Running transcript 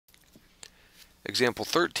Example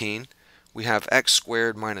 13, we have x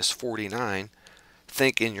squared minus 49.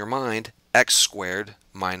 Think in your mind x squared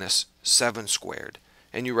minus 7 squared.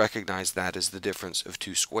 And you recognize that as the difference of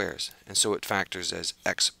two squares. And so it factors as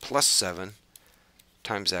x plus 7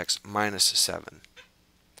 times x minus 7.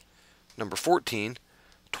 Number 14,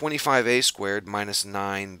 25a squared minus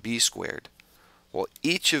 9b squared. Well,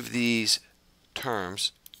 each of these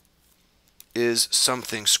terms is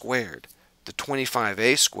something squared. The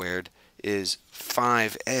 25a squared is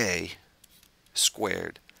 5a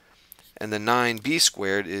squared, and the 9b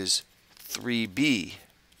squared is 3b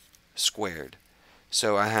squared.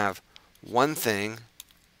 So I have one thing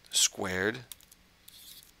squared,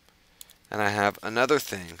 and I have another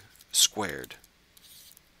thing squared.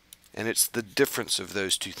 And it's the difference of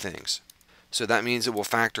those two things. So that means it will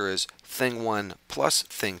factor as thing 1 plus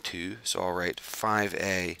thing 2. So I'll write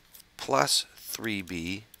 5a plus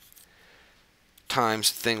 3b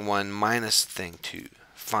times thing 1 minus thing 2,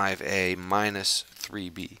 5a minus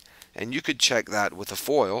 3b. And you could check that with a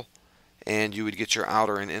FOIL, and you would get your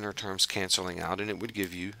outer and inner terms canceling out, and it would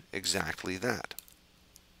give you exactly that.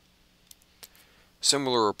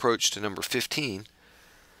 Similar approach to number 15,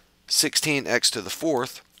 16x to the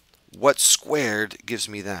fourth. What squared gives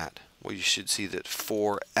me that? Well, you should see that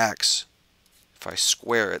 4x, if I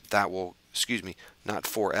square it, that will, not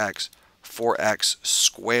 4x, 4x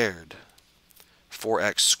squared.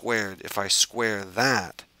 4x squared, if I square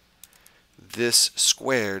that, this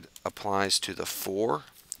squared applies to the 4,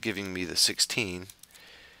 giving me the 16,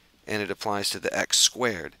 and it applies to the x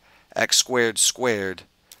squared. X squared squared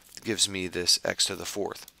gives me this x to the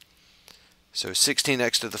fourth. So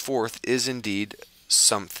 16x to the fourth is indeed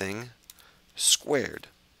something squared.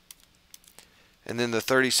 And then the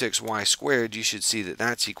 36y squared, you should see that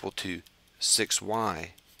that's equal to 6y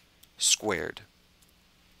squared.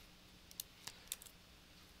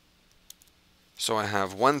 So I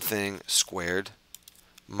have one thing squared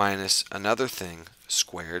minus another thing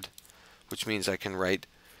squared, which means I can write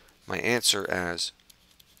my answer as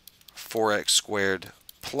 4x squared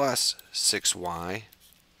plus 6y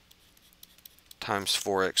times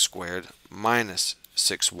 4x squared minus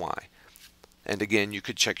 6y. And again, you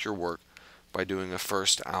could check your work by doing a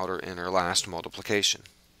first, outer, inner, last multiplication.